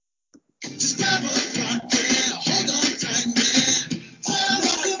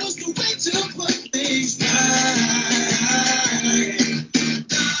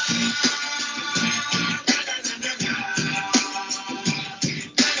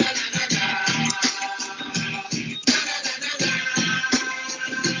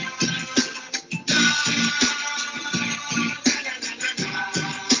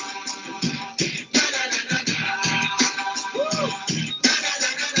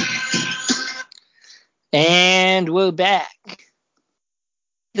And we're back.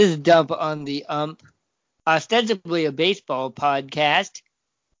 This is Dump on the Ump, ostensibly a baseball podcast,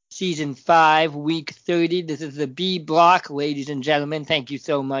 season 5, week 30. This is the B block, ladies and gentlemen. Thank you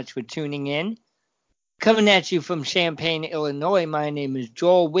so much for tuning in. Coming at you from Champaign, Illinois, my name is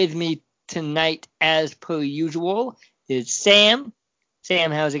Joel. With me tonight, as per usual, is Sam.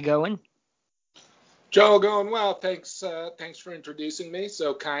 Sam, how's it going? Joel, going well. Thanks for introducing me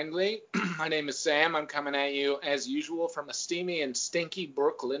so kindly. My name is Sam. I'm coming at you, as usual, from a steamy and stinky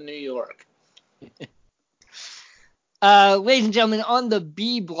Brooklyn, New York. Ladies and gentlemen, on the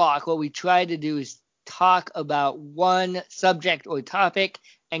B block, what we try to do is talk about one subject or topic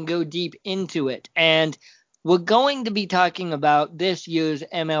and go deep into it. And we're going to be talking about this year's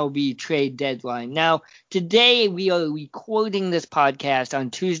MLB trade deadline. Now, today we are recording this podcast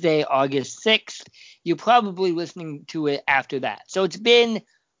on Tuesday, August 6th. You're probably listening to it after that. So it's been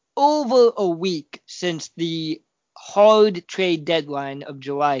over a week since the hard trade deadline of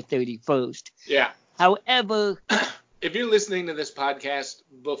July 31st. Yeah. However, if you're listening to this podcast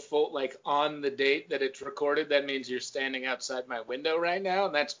before, like on the date that it's recorded, that means you're standing outside my window right now,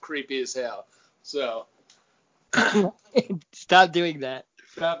 and that's creepy as hell. So stop doing that.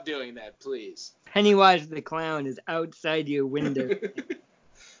 Stop doing that, please. Pennywise the Clown is outside your window.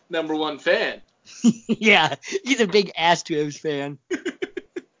 Number one fan. Yeah, he's a big Astros fan.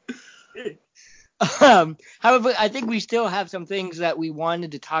 However, I think we still have some things that we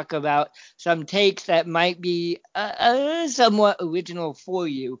wanted to talk about, some takes that might be somewhat original for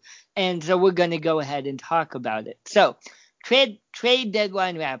you, and so we're going to go ahead and talk about it. So, trade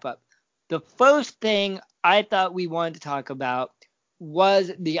deadline wrap-up. The first thing I thought we wanted to talk about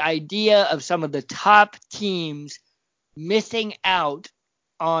was the idea of some of the top teams missing out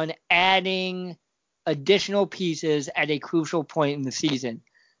on adding additional pieces at a crucial point in the season.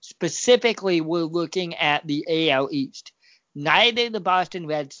 Specifically, we're looking at the AL East. Neither the Boston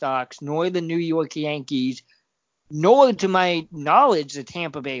Red Sox nor the New York Yankees, nor to my knowledge the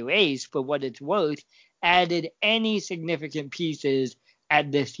Tampa Bay Rays, for what it's worth, added any significant pieces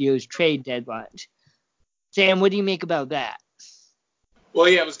at this year's trade deadlines. Sam, what do you make about that? Well,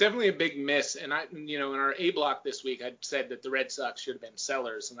 yeah, it was definitely a big miss. And in our A block this week, I said that the Red Sox should have been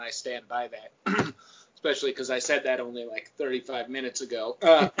sellers, and I stand by that. Especially because I said that only like 35 minutes ago.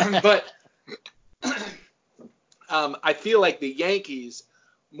 But I feel like the Yankees,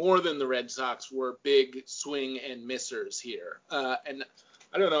 more than the Red Sox, were big swing and missers here. And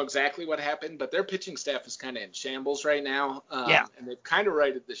I don't know exactly what happened, but their pitching staff is kind of in shambles right now. Yeah. And they've kind of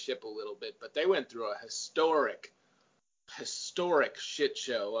righted the ship a little bit, but they went through a historic shit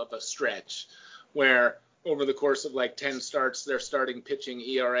show of a stretch where over the course of like 10 starts, their starting pitching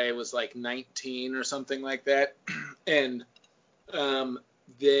ERA was like 19 or something like that. And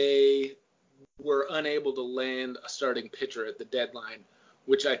they were unable to land a starting pitcher at the deadline,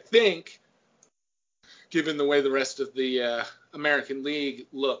 which I think, given the way the rest of the American League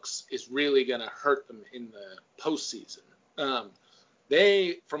looks, is really going to hurt them in the postseason.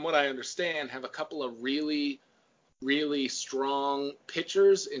 They, from what I understand, have a couple of really strong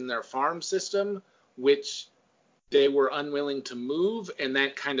pitchers in their farm system, which they were unwilling to move, and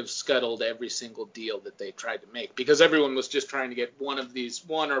that kind of scuttled every single deal that they tried to make because everyone was just trying to get one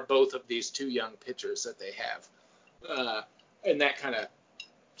or both of these two young pitchers that they have, and that kind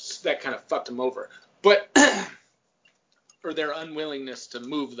of fucked them over. But or their unwillingness to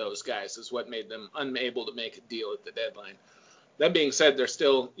move those guys is what made them unable to make a deal at the deadline. That being said, they're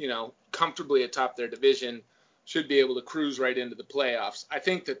still comfortably atop their division. Should be able to cruise right into the playoffs. I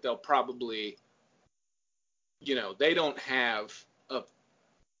think that they'll probably, they don't have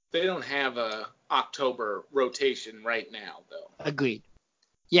a October rotation right now, though. Agreed.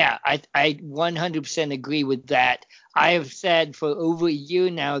 Yeah, I 100% agree with that. I have said for over a year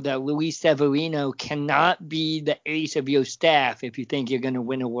now that Luis Severino cannot be the ace of your staff if you think you're going to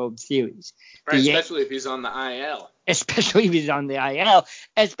win a World Series. Right, especially if he's on the IL. Especially if he's on the IL,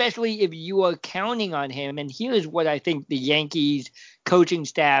 especially if you are counting on him. And here's what I think the Yankees coaching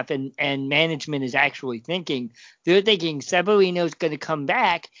staff and management is actually thinking. They're thinking Severino's going to come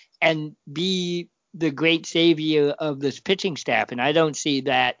back and be the great savior of this pitching staff, and I don't see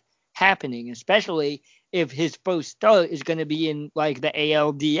that happening, especially if his first start is going to be in like the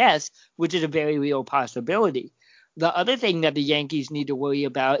ALDS, which is a very real possibility. The other thing that the Yankees need to worry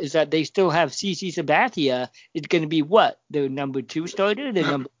about is that they still have CC Sabathia. It's going to be what? Their number 2 starter? Their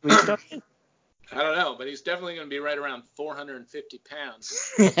number 3 starter? I don't know, but he's definitely going to be right around 450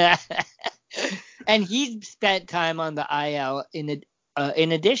 pounds. And he's spent time on the IL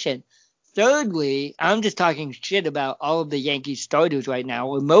in addition. Thirdly, I'm just talking shit about all of the Yankees starters right now,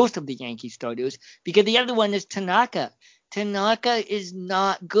 or most of the Yankees starters, because the other one is Tanaka. Tanaka is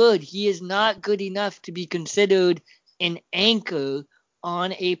not good. He is not good enough to be considered an anchor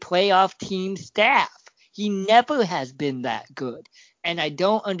on a playoff team staff. He never has been that good. And I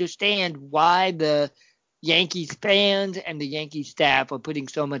don't understand why the Yankees fans and the Yankees staff are putting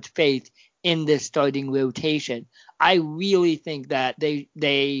so much faith in this starting rotation. I really think that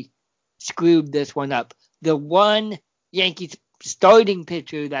they screwed this one up. The one Yankees starting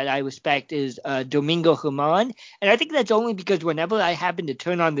pitcher that I respect is Domingo Germán, and I think that's only because whenever I happen to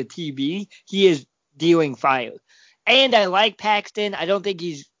turn on the TV, he is dealing fire. And I like Paxton. I don't think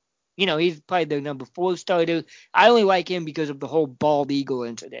he's probably their number 4 starter. I only like him because of the whole bald eagle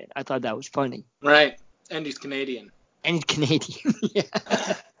incident. I thought that was funny. Right. And he's Canadian.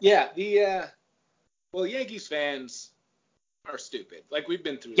 Yeah. Yeah. Well, Yankees fans are stupid. Like, we've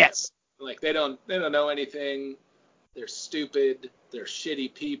been through this. Like, they don't know anything. They're stupid. They're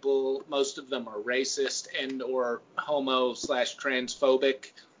shitty people. Most of them are racist and or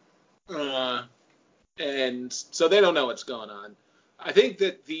homo/transphobic. And so they don't know what's going on. I think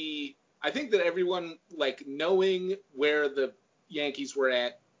that everyone, like, knowing where the Yankees were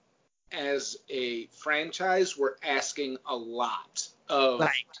at as a franchise, were asking a lot of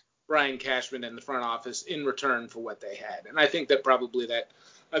Brian Cashman and the front office in return for what they had. And I think that probably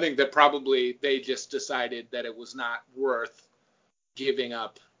they just decided that it was not worth giving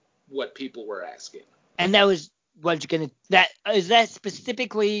up what people were asking. And that was is that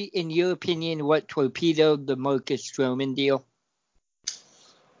specifically, in your opinion, what torpedoed the Marcus Stroman deal?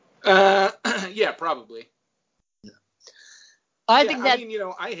 Yeah, probably. I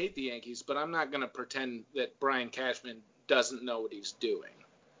hate the Yankees, but I'm not going to pretend that Brian Cashman doesn't know what he's doing.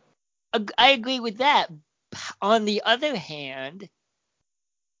 I agree with that. On the other hand,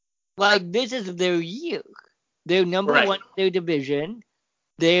 like, this is their year. They're number 1 in their division.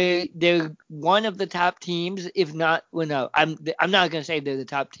 They're one of the top teams, if not, well, no, I'm not going to say they're the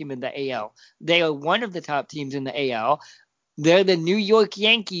top team in the AL. They are one of the top teams in the AL. They're the New York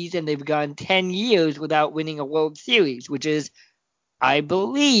Yankees, and they've gone 10 years without winning a World Series, which is, I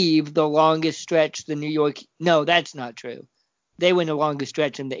believe, the longest stretch the New York – no, that's not true. They went the longest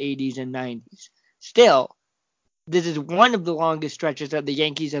stretch in the 80s and 90s. Still, this is one of the longest stretches that the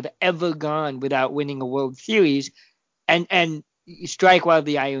Yankees have ever gone without winning a World Series, and strike while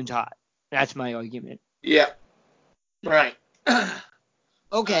the iron's hot. That's my argument. Yeah. Right.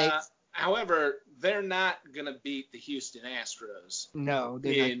 Okay. However, they're not going to beat the Houston Astros. No,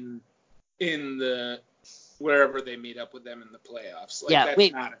 in the wherever they meet up with them in the playoffs. Not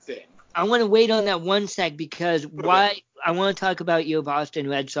a thing. I want to wait on that one sec because I want to talk about your Boston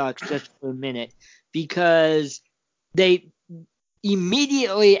Red Sox just for a minute, because they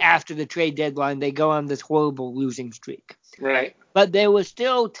immediately after the trade deadline, they go on this horrible losing streak. Right. But there was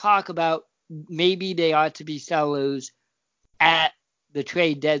still talk about maybe they ought to be sellers at the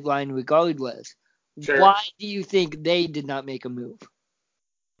trade deadline regardless. Sure. Why do you think they did not make a move?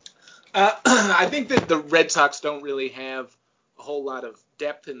 I think that the Red Sox don't really have a whole lot of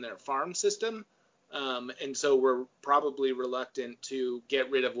depth in their farm system, and so we're probably reluctant to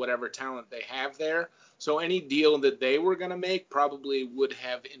get rid of whatever talent they have there. So any deal that they were going to make probably would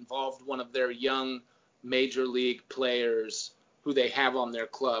have involved one of their young major league players who they have on their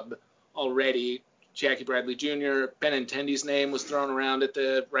club already. Jackie Bradley Jr., Benintendi's name was thrown around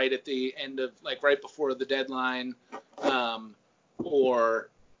right at the end of, like, right before the deadline, or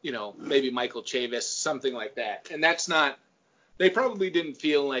maybe Michael Chavis, something like that. And that's not – they probably didn't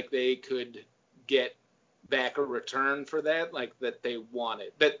feel like they could get back a return for that, like that they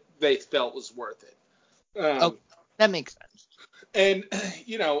wanted, that they felt was worth it. That makes sense. And,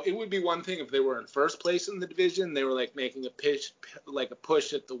 it would be one thing if they were in first place in the division. They were, like, making a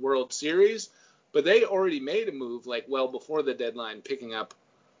push at the World Series. But they already made a move, like, well before the deadline, picking up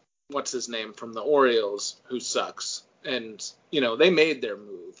what's his name from the Orioles, who sucks. And, they made their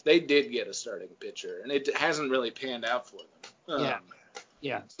move. They did get a starting pitcher, and it hasn't really panned out for them.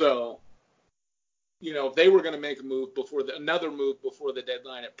 Yeah. So, if they were going to make another move before the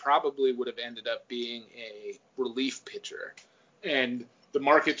deadline, it probably would have ended up being a relief pitcher. And the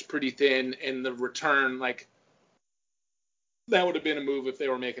market's pretty thin, and the return, like, that would have been a move if they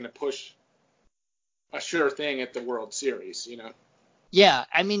were making a push, a sure thing at the World Series, you know? Yeah,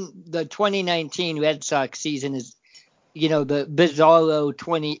 I mean, the 2019 Red Sox season is, the bizarro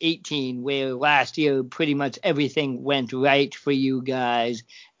 2018, where last year pretty much everything went right for you guys,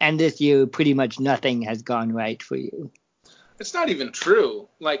 and this year pretty much nothing has gone right for you. It's not even true.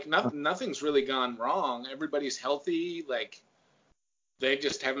 Like, nothing's really gone wrong. Everybody's healthy. Like, they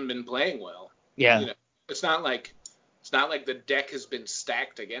just haven't been playing well. Yeah. You know, it's not like the deck has been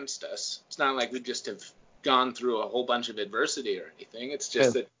stacked against us. It's not like we just have gone through a whole bunch of adversity or anything. It's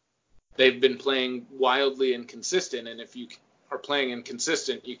just that they've been playing wildly inconsistent, and if you are playing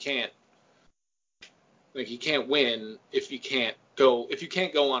inconsistent, you can't win if you can't go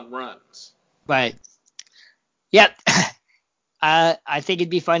on runs. Right. Yep. I think it'd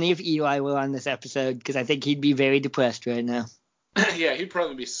be funny if Eli were on this episode, because I think he'd be very depressed right now. Yeah, he'd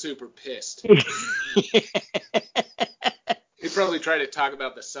probably be super pissed. He'd probably try to talk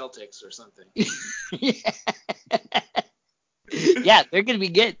about the Celtics or something. Yeah, they're going to be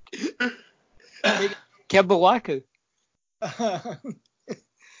good. Kemba Walker. All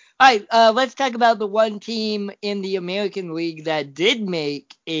right, let's talk about the one team in the American League that did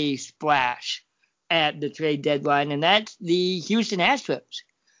make a splash at the trade deadline, and that's the Houston Astros.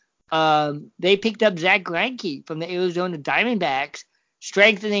 They picked up Zach Greinke from the Arizona Diamondbacks,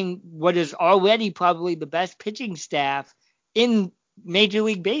 strengthening what is already probably the best pitching staff in Major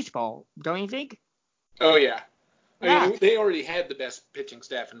League Baseball, don't you think? Oh, yeah. Yeah. I mean, they already had the best pitching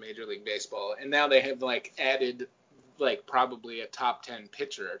staff in Major League Baseball, and now they have, added, probably a top 10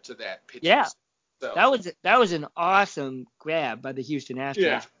 pitcher to that pitching staff. So. That was an awesome grab by the Houston Astros.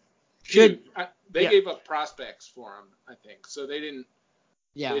 Yeah. They gave up prospects for him, I think, so they didn't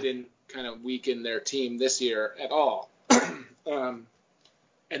kind of weaken their team this year at all.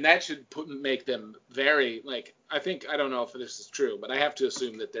 And that should make them very, I don't know if this is true, but I have to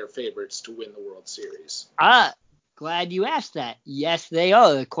assume that they're favorites to win the World Series. Glad you asked that. Yes, they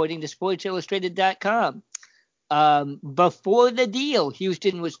are, according to SportsIllustrated.com. Before the deal,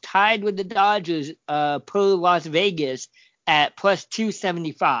 Houston was tied with the Dodgers per Las Vegas at plus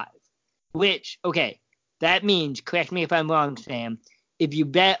 275, which, okay, that means, correct me if I'm wrong, Sam, if you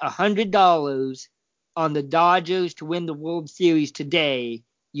bet $100 on the Dodgers to win the World Series today,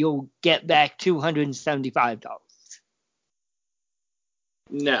 you'll get back $275.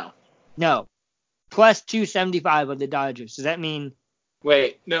 No. Plus 275 on the Dodgers. Does that mean?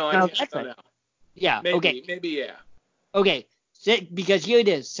 Wait, no, I don't know. Yeah, maybe, yeah. Okay, because here it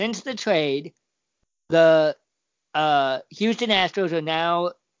is. Since the trade, the Houston Astros are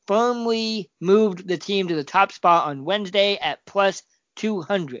now firmly moved the team to the top spot on Wednesday at plus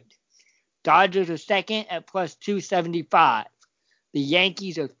 200. Dodgers are second at plus 275. The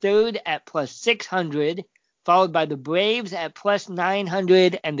Yankees are third at plus 600, followed by the Braves at plus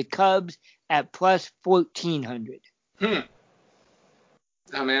 900 and the Cubs at plus 1,400. Oh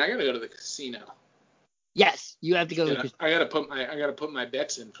man, I gotta go to the casino. Yes, you have to go to the casino. I gotta put my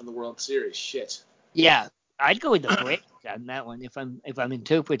bets in for the World Series. Shit. Yeah, I'd go with the Braves on that one if I'm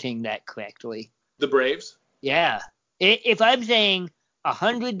interpreting that correctly. The Braves? Yeah. If I'm saying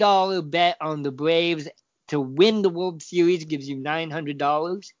 $100 bet on the Braves to win the World Series gives you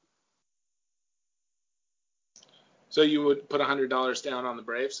 $900. So you would put $100 down on the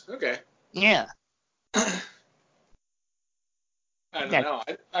Braves? Okay. Yeah. I don't know.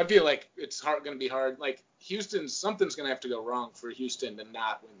 I feel like it's going to be hard. Houston, something's going to have to go wrong for Houston to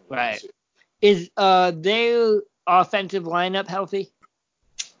not win the World Series. Is their offensive lineup healthy?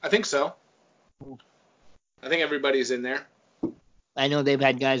 I think so. I think everybody's in there. I know they've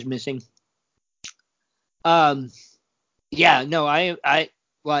had guys missing. Yeah, no, I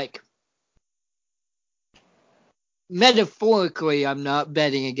metaphorically, I'm not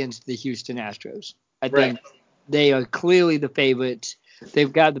betting against the Houston Astros. I think they are clearly the favorites.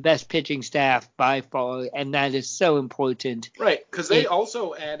 They've got the best pitching staff by far, and that is so important. Right, because they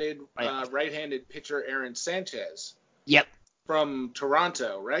also added right-handed pitcher Aaron Sanchez. Yep. From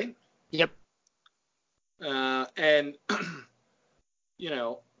Toronto, right? Yep. And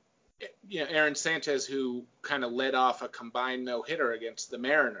Aaron Sanchez, who kind of led off a combined no-hitter against the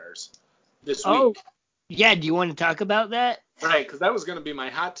Mariners this week. Yeah, do you want to talk about that? Right, because that was going to be my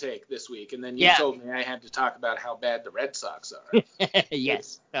hot take this week, and then you told me I had to talk about how bad the Red Sox are.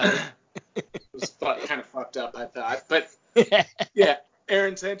 Yes. It was kind of fucked up, I thought. But, yeah,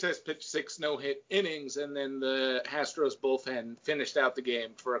 Aaron Sanchez pitched 6 no-hit innings, and then the Astros bullpen finished out the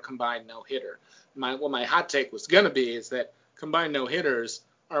game for a combined no-hitter. What my hot take was going to be is that combined no-hitters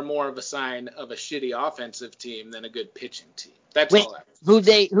are more of a sign of a shitty offensive team than a good pitching team. That's all I was. Who'd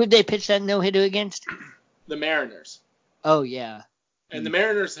they pitch that no-hitter against? The Mariners. Oh, yeah. And the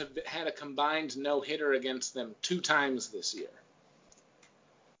Mariners have had a combined no-hitter against them 2 times this year.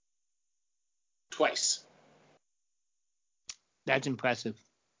 Twice. That's impressive.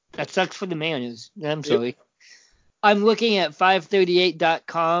 That sucks for the Mariners. I'm Yep. sorry. I'm looking at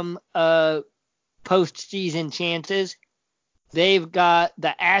 538.com postseason chances. They've got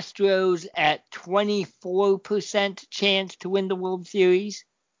the Astros at 24% chance to win the World Series.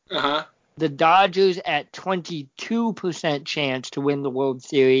 Uh-huh. The Dodgers at 22% chance to win the World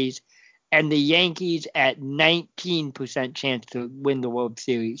Series. And the Yankees at 19% chance to win the World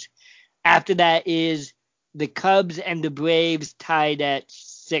Series. After that is the Cubs and the Braves tied at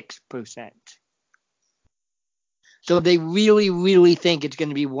 6%. So they really, really think it's going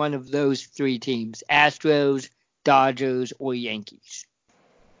to be one of those 3 teams, Astros, Dodgers, or Yankees.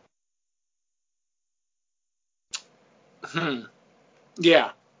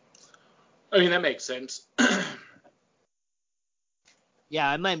 Yeah. I mean, that makes sense. Yeah,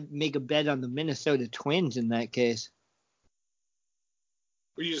 I might make a bet on the Minnesota Twins in that case.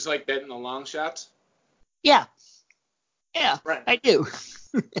 Were you just like betting the long shots? Yeah. Yeah, Right. I do.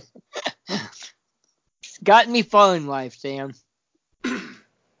 It's gotten me far in life, Sam.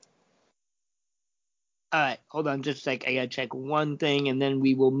 All right, hold on just a sec. I got to check one thing, and then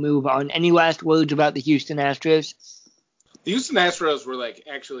we will move on. Any last words about the Houston Astros? The Houston Astros were like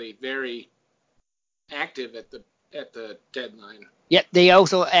actually very active at the deadline. Yep, they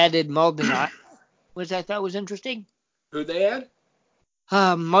also added Maldonado, which I thought was interesting. Who'd they add?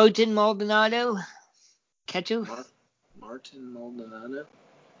 Martin Maldonado, catcher. Martin Maldonado.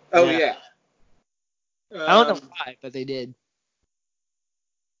 Oh yeah. I don't know why, but they did.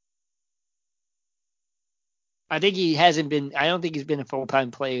 I don't think he's been a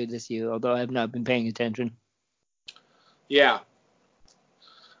full-time player this year, although I have not been paying attention. Yeah.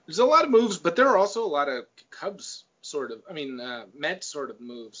 There's a lot of moves, but there are also a lot of Cubs Mets sort of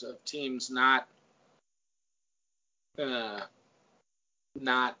moves of teams not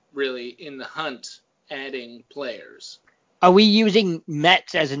really in the hunt adding players. Are we using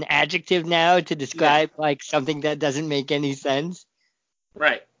Mets as an adjective now to describe like something that doesn't make any sense?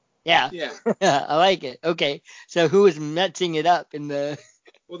 Right. Yeah. Yeah. I like it. Okay. So who is Metsing it up in the...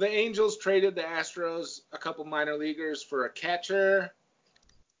 Well, the Angels traded the Astros a couple minor leaguers for a catcher.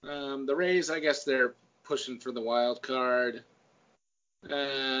 The Rays, I guess they're pushing for the wild card.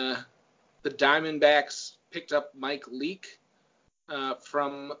 The Diamondbacks picked up Mike Leake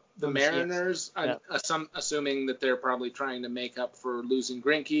from the Mariners, assuming that they're probably trying to make up for losing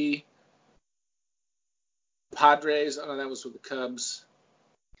Greinke. Padres, that was with the Cubs.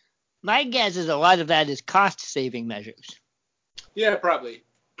 My guess is a lot of that is cost-saving measures. Yeah, probably.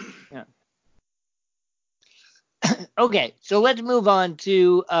 Yeah. Okay, so let's move on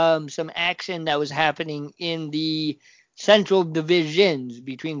to some action that was happening in the Central divisions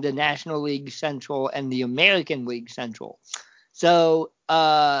between the National League Central and the American League Central. So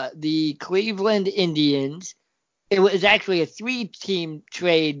the Cleveland Indians, it was actually a 3-team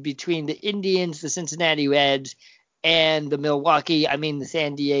trade between the Indians, the Cincinnati Reds, and the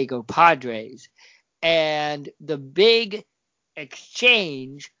San Diego Padres. And the big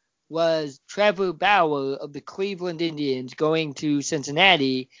exchange was Trevor Bauer of the Cleveland Indians going to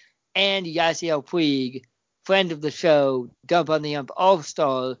Cincinnati, and Yasiel Puig, friend of the show, Dump on the Ump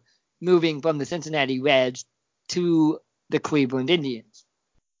All-Star, moving from the Cincinnati Reds to the Cleveland Indians.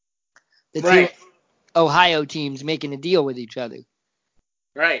 The two Ohio teams making a deal with each other.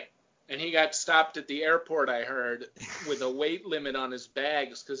 Right. And he got stopped at the airport, I heard, with a weight limit on his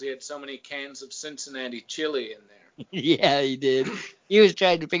bags because he had so many cans of Cincinnati chili in there. Yeah, he did. He was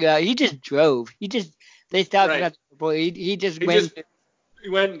trying to figure out. He just drove. They stopped him at the airport. He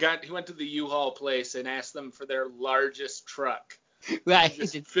went to the U-Haul place and asked them for their largest truck. Right. He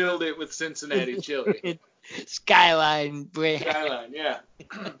just filled it with Cincinnati chili. Skyline brand. Skyline, yeah.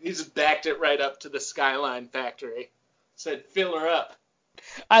 He just backed it right up to the Skyline factory. Said, fill her up.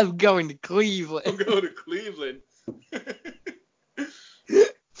 I'm going to Cleveland. I'm going to Cleveland.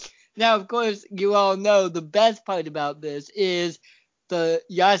 Now, of course, you all know the best part about this is the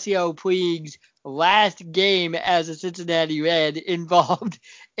Yasiel Puig's last game as a Cincinnati Red involved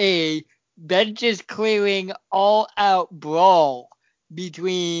a benches clearing all-out brawl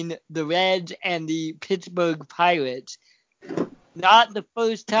between the Reds and the Pittsburgh Pirates. Not the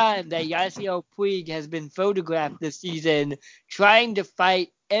first time that Yasiel Puig has been photographed this season trying to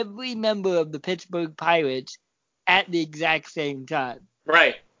fight every member of the Pittsburgh Pirates at the exact same time.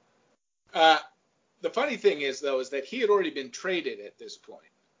 Right. The funny thing is, though, is that he had already been traded at this point.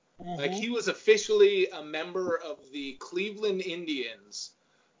 Mm-hmm. Like, he was officially a member of the Cleveland Indians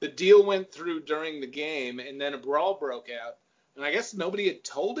the deal went through during the game, and then a brawl broke out. And I guess nobody had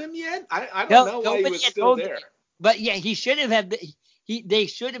told him yet. I don't know why he was still there. But yeah, he should have had. They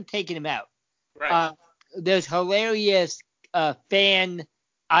should have taken him out. Right. There's hilarious fan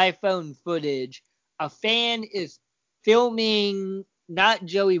iPhone footage. A fan is filming not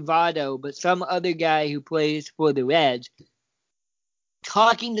Joey Votto, but some other guy who plays for the Reds,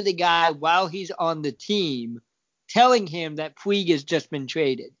 talking to the guy while he's on the team, telling him that Puig has just been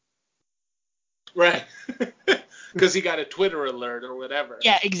traded. Right. Because he got a Twitter alert or whatever.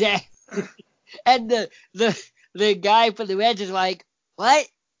 Yeah, exactly. And the guy for the Reds is like, what?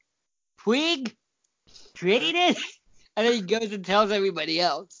 Puig? Traded? And then he goes and tells everybody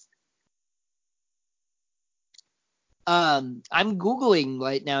else. I'm Googling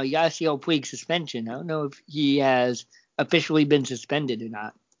right now Yasiel Puig's suspension. I don't know if he has officially been suspended or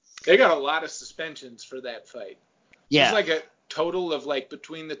not. They got a lot of suspensions for that fight. Yeah. There's like a total of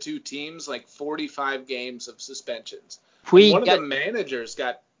between the two teams, 45 games of suspensions. One of the managers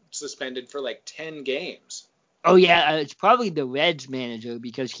got suspended for 10 games. Oh, yeah, it's probably the Reds manager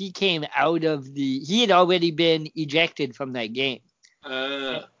because he had already been ejected from that game.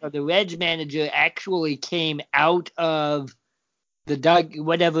 So the Reds manager actually came out of the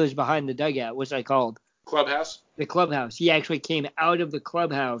whatever is behind the dugout. What's that called? Clubhouse? The clubhouse. He actually came out of the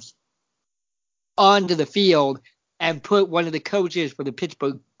clubhouse onto the field and put one of the coaches for the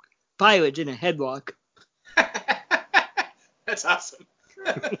Pittsburgh Pirates in a headlock. That's awesome.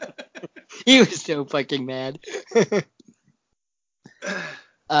 He was so fucking mad.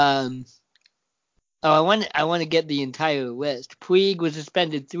 I want to get the entire list. Puig was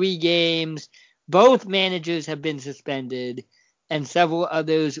suspended 3 games. Both managers have been suspended, and several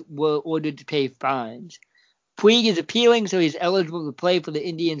others were ordered to pay fines. Puig is appealing, so he's eligible to play for the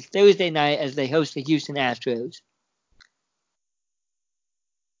Indians Thursday night as they host the Houston Astros.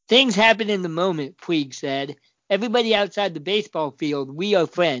 Things happen in the moment, Puig said. Everybody outside the baseball field, we are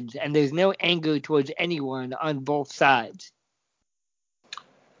friends, and there's no anger towards anyone on both sides.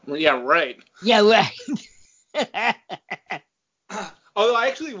 Yeah, right. Yeah, right. Although I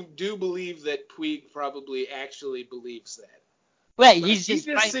actually do believe that Puig probably actually believes that. Right, he just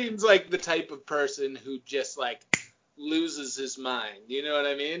seems like the type of person who just loses his mind. You know what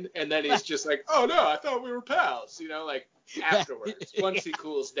I mean? And then he's just like, oh no, I thought we were pals. Afterwards, once he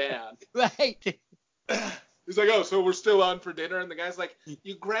cools down. Right. He's like, oh, so we're still on for dinner? And the guy's like,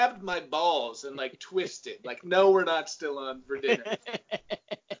 you grabbed my balls and twisted. No, we're not still on for dinner.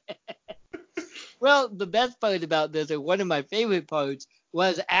 Well, the best part about this, or one of my favorite parts,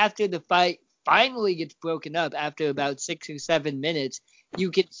 was after the fight finally gets broken up after about 6 or 7 minutes,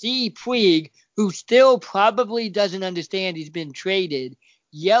 you can see Puig, who still probably doesn't understand he's been traded,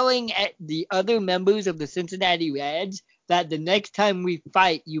 yelling at the other members of the Cincinnati Reds that the next time we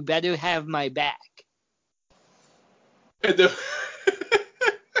fight, you better have my back. And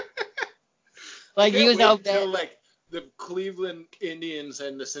he was out there. The Cleveland Indians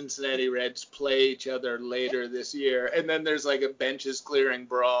and the Cincinnati Reds play each other later this year, and then there's a benches clearing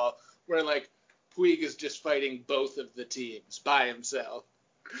brawl where Puig is just fighting both of the teams by himself.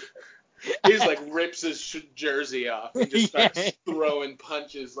 He's rips his jersey off and just starts throwing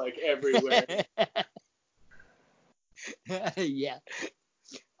punches everywhere. Yeah.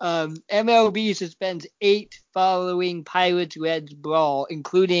 MLB suspends 8 following Pirates-Reds brawl,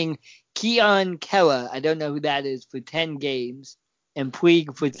 including Keon Keller, I don't know who that is, for 10 games, and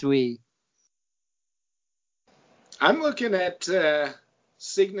Puig for 3. I'm looking at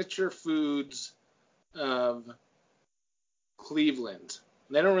Signature Foods of Cleveland.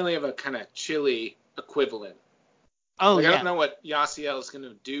 They don't really have a kind of chili equivalent. Oh, yeah. I don't know what Yasiel is going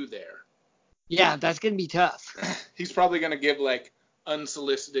to do there. Yeah, that's going to be tough. He's probably going to give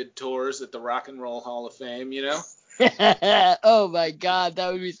unsolicited tours at the Rock and Roll Hall of Fame, Oh my God,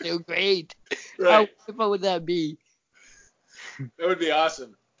 that would be so great. Right. How wonderful would that be? That would be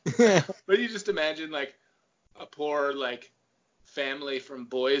awesome. But you just imagine a poor family from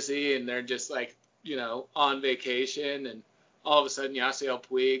Boise, and they're just on vacation, and all of a sudden Yasiel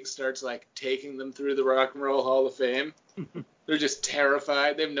Puig starts taking them through the Rock and Roll Hall of Fame. They're just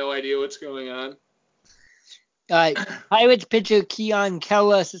terrified. They have no idea what's going on. Pirates pitcher Keon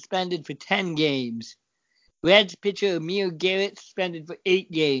Keller suspended for 10 games. Reds pitcher Amir Garrett suspended for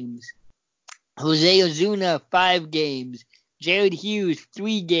 8 games. Jose Ozuna, 5 games. Jared Hughes,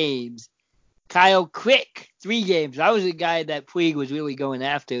 3 games. Kyle Crick, 3 games. That was the guy that Puig was really going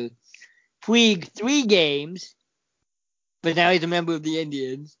after. Puig, 3 games. But now he's a member of the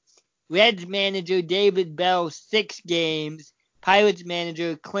Indians. Reds manager David Bell, 6 games. Pirates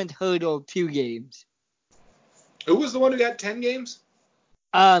manager Clint Hurdle, 2 games. Who was the one who got 10 games?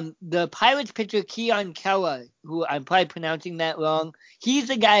 The Pirates pitcher Keon Keller, who I'm probably pronouncing that wrong, he's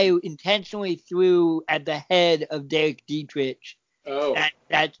the guy who intentionally threw at the head of Derek Dietrich. Oh.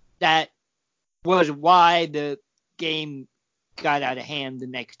 That was why the game got out of hand the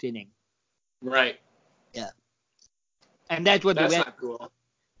next inning. Right. Yeah. And that's what that's not cool.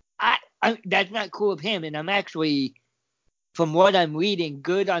 That's not cool of him, and I'm actually, from what I'm reading,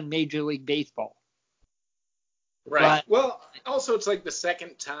 good on Major League Baseball. Right. Well, also it's like the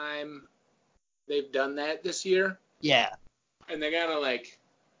second time they've done that this year. Yeah. And they gotta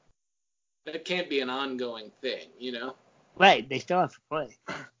that can't be an ongoing thing, you know? Right. They still have to play.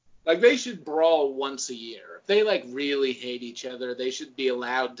 Like, they should brawl once a year. If they really hate each other, they should be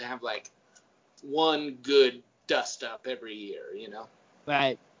allowed to have one good dust up every year, you know?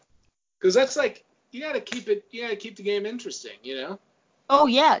 Right. Because that's you gotta keep the game interesting, you know? Oh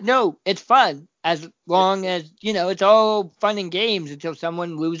yeah, no, it's fun as long as it's all fun and games until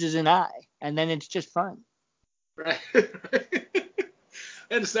someone loses an eye, and then it's just fun. Right.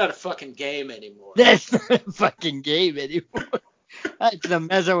 And it's not a fucking game anymore. That's not a fucking game anymore. That's the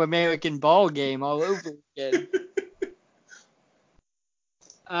Mesoamerican ball game all over again.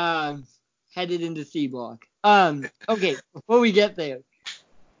 Headed into C block. Okay, before we get there,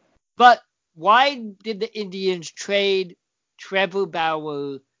 but why did the Indians trade Trevor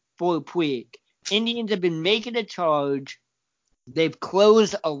Bauer for Puig? Indians have been making a charge. They've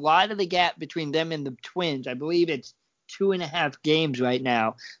closed a lot of the gap between them and the Twins. I believe it's 2.5 games right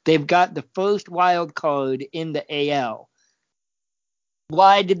now. They've got the first wild card in the AL.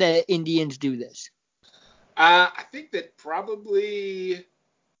 Why did the Indians do this? I think that probably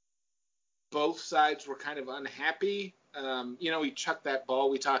both sides were kind of unhappy. He chucked that ball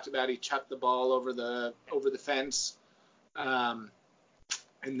we talked about. He chucked the ball over the fence, and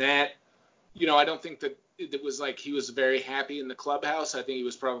that, I don't think that it was he was very happy in the clubhouse. I think he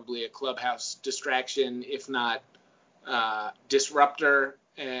was probably a clubhouse distraction, if not disruptor.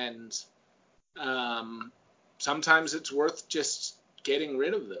 And sometimes it's worth just getting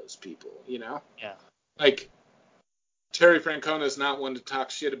rid of those people, Yeah. Terry Francona is not one to talk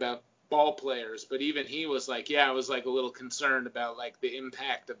shit about ball players, but even he was I was a little concerned about the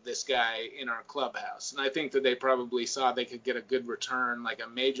impact of this guy in our clubhouse. And I think that they probably saw they could get a good return, a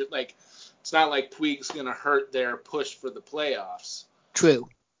major, it's not like Puig's going to hurt their push for the playoffs. True.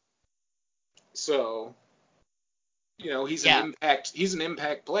 So, he's an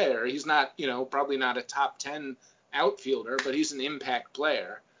impact player. He's not, probably not a top 10 outfielder, but he's an impact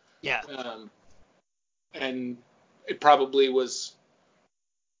player. Yeah. And it probably was,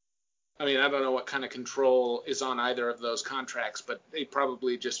 I don't know what kind of control is on either of those contracts, but they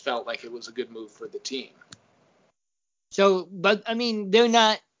probably just felt like it was a good move for the team. So, but they're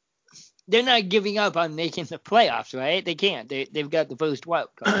not giving up on making the playoffs, right? They can't. They've got the first wild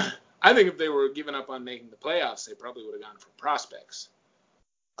card. I think if they were giving up on making the playoffs, they probably would have gone for prospects.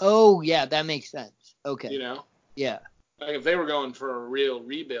 Oh, yeah, that makes sense. Okay. Yeah. If they were going for a real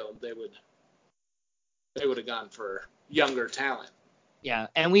rebuild, they would have gone for younger talent. Yeah,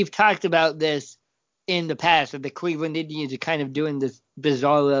 and we've talked about this in the past, that the Cleveland Indians are kind of doing this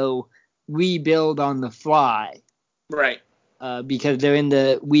bizarro rebuild on the fly. Right. Because they're in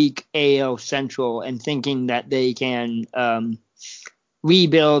the weak AL Central and thinking that they can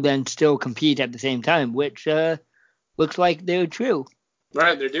rebuild and still compete at the same time, which looks like they're true.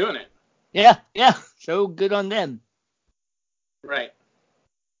 Right, they're doing it. Yeah, so good on them. Right.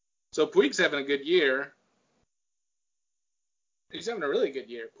 So Puig's having a good year. He's having a really good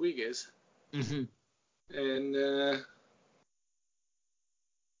year. Puig is. Mm-hmm. And,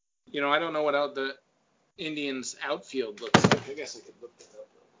 I don't know what the Indians' outfield looks like. I guess I could look that up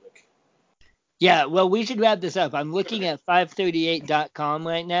real quick. Yeah, well, we should wrap this up. I'm looking at 538.com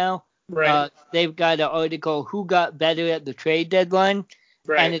right now. Right. They've got an article, Who Got Better at the Trade Deadline?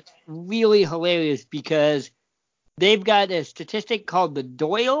 Right. And it's really hilarious because they've got a statistic called the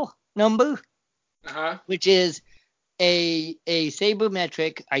Doyle number, which is a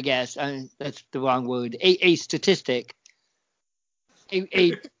sabermetric, I guess. That's the wrong word. A statistic.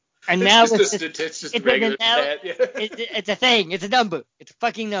 It's just a statistic. It's a thing. It's a number. It's a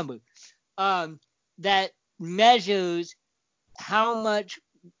fucking number. That measures how much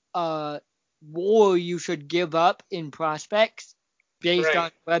war you should give up in prospects based on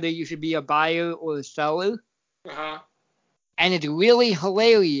whether you should be a buyer or a seller. And it's really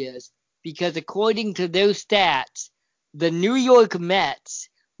hilarious because according to those stats, the New York Mets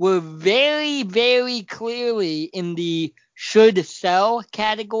were very, very clearly in the should sell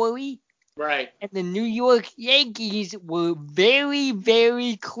category. Right. And the New York Yankees were very,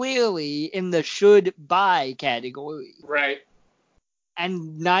 very clearly in the should buy category. Right.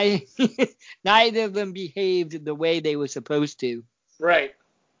 and neither of them behaved the way they were supposed to. Right.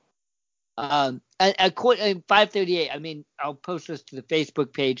 And 538. I mean, I'll post this to the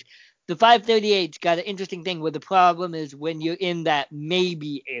Facebook page. The 538's got an interesting thing where the problem is when you're in that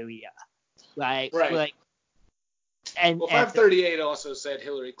maybe area, right? Right. Like, well, 538 also said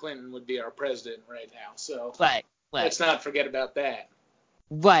Hillary Clinton would be our president right now, so right. Let's not forget about that.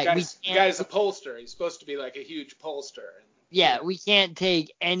 Right. The guy's a pollster. He's supposed to be like a huge pollster. Yeah, we can't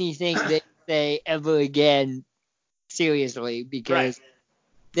take anything they say ever again seriously because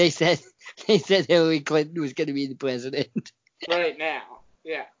they said Hillary Clinton was going to be the president. Right now.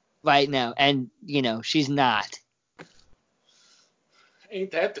 Yeah. Right now. And, she's not.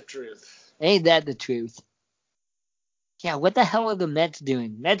 Ain't that the truth? Ain't that the truth? Yeah, what the hell are the Mets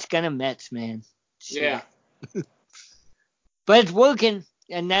doing? Mets gonna Mets, man. Yeah. But it's working,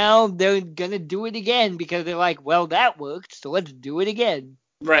 and now they're gonna do it again because they're like, well, that worked, so let's do it again.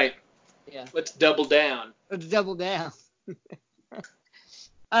 Right. Yeah. Let's double down. Let's double down.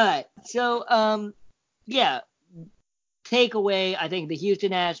 All right. So, yeah. Takeaway, I think the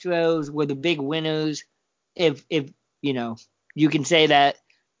Houston Astros were the big winners. If you can say that.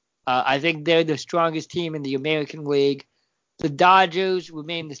 I think they're the strongest team in the American League. The Dodgers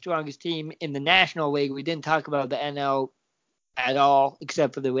remain the strongest team in the National League. We didn't talk about the NL at all,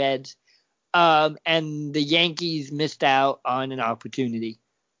 except for the Reds. And the Yankees missed out on an opportunity.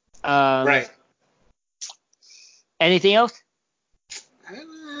 Right. Anything else?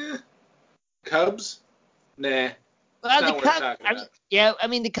 Cubs? Nah. Well, the Cubs,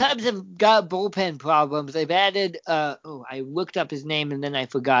 the Cubs have got bullpen problems. They've added, I looked up his name and then I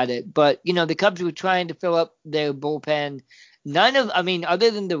forgot it. But, the Cubs were trying to fill up their bullpen.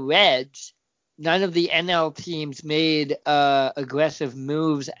 Other than the Reds, none of the NL teams made aggressive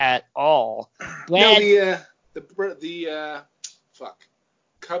moves at all.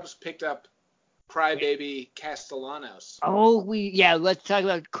 Cubs picked up Crybaby Castellanos. Oh, let's talk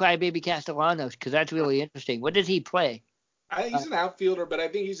about Crybaby Castellanos because that's really interesting. What does he play? He's an outfielder, but I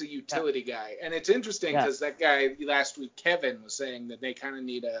think he's a utility guy. And it's interesting because that guy last week, Kevin, was saying that they kind of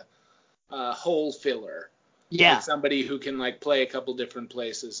need a hole filler. Yeah. Like somebody who can play a couple different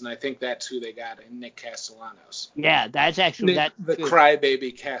places, and I think that's who they got in Nick Castellanos. Yeah, that's actually the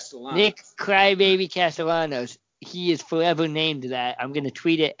Crybaby Castellanos. Nick Crybaby Castellanos. He is forever named that. I'm gonna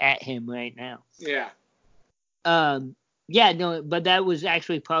tweet it at him right now. Yeah. But that was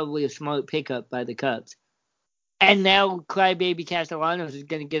actually probably a smart pickup by the Cubs. And now Crybaby Castellanos is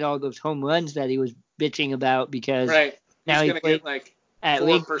gonna get all those home runs that he was bitching about because now he's gonna get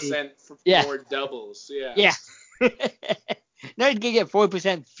 4% more doubles. Yeah. Yeah. Now he's gonna get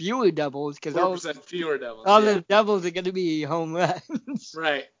 4% fewer doubles because 4% fewer doubles. All the doubles are gonna be home runs.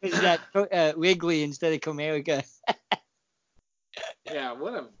 Right. It's that Wrigley instead of Comerica. Yeah.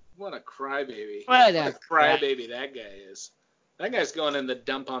 What a crybaby. What a crybaby that guy is. That guy's going in the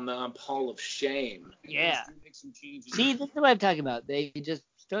dump on the Hall of Shame. Yeah. See, this is what I'm talking about. They just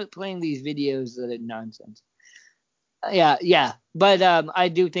start playing these videos that are nonsense. Yeah. But I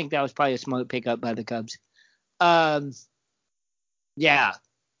do think that was probably a smart pickup by the Cubs. Yeah.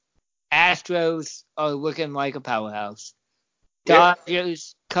 Astros are looking like a powerhouse.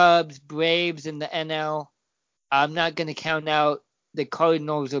 Dodgers, Cubs, Braves in the NL. I'm not going to count out the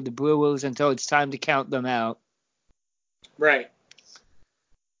Cardinals or the Brewers until it's time to count them out. Right.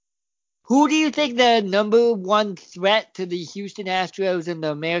 Who do you think the number one threat to the Houston Astros in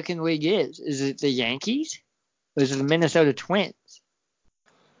the American League is? Is it the Yankees? Or is it the Minnesota Twins?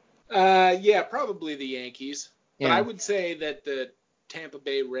 Probably the Yankees. Yeah. But I would say that the Tampa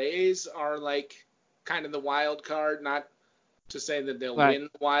Bay Rays are kind of the wild card, not to say that they'll win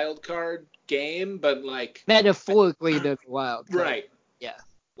the wild card game, but metaphorically they're the wild card. Right. Yeah.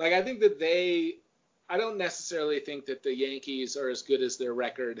 I think that I don't necessarily think that the Yankees are as good as their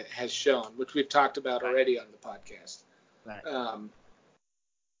record has shown, which we've talked about already on the podcast. Right.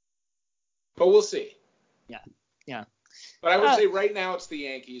 But we'll see. Yeah. But I would say right now it's the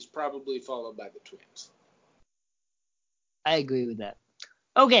Yankees, probably followed by the Twins. I agree with that.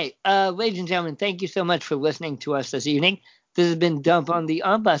 Okay, ladies and gentlemen, thank you so much for listening to us this evening. This has been Dump on the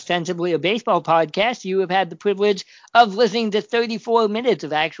Ump, ostensibly a baseball podcast. You have had the privilege of listening to 34 minutes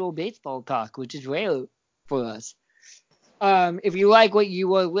of actual baseball talk, which is rare for us. If you like what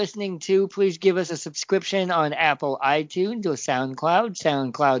you are listening to, please give us a subscription on Apple iTunes or SoundCloud,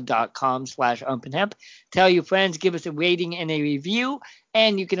 soundcloud.com/umpandhemp. Tell your friends, give us a rating and a review,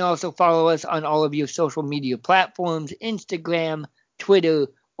 and you can also follow us on all of your social media platforms, Instagram, Twitter,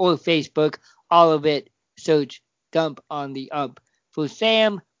 or Facebook. All of it, search Dump on the Ump. For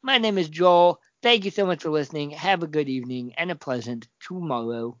Sam, my name is Joel. Thank you so much for listening. Have a good evening and a pleasant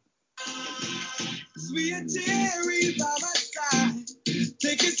tomorrow. Sweet Terry by my side,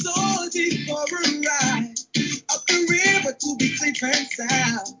 take it so deep for a ride, up the river to be safe and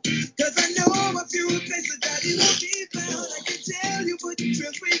sound. Cause I know a few places that you will be found. I can tell you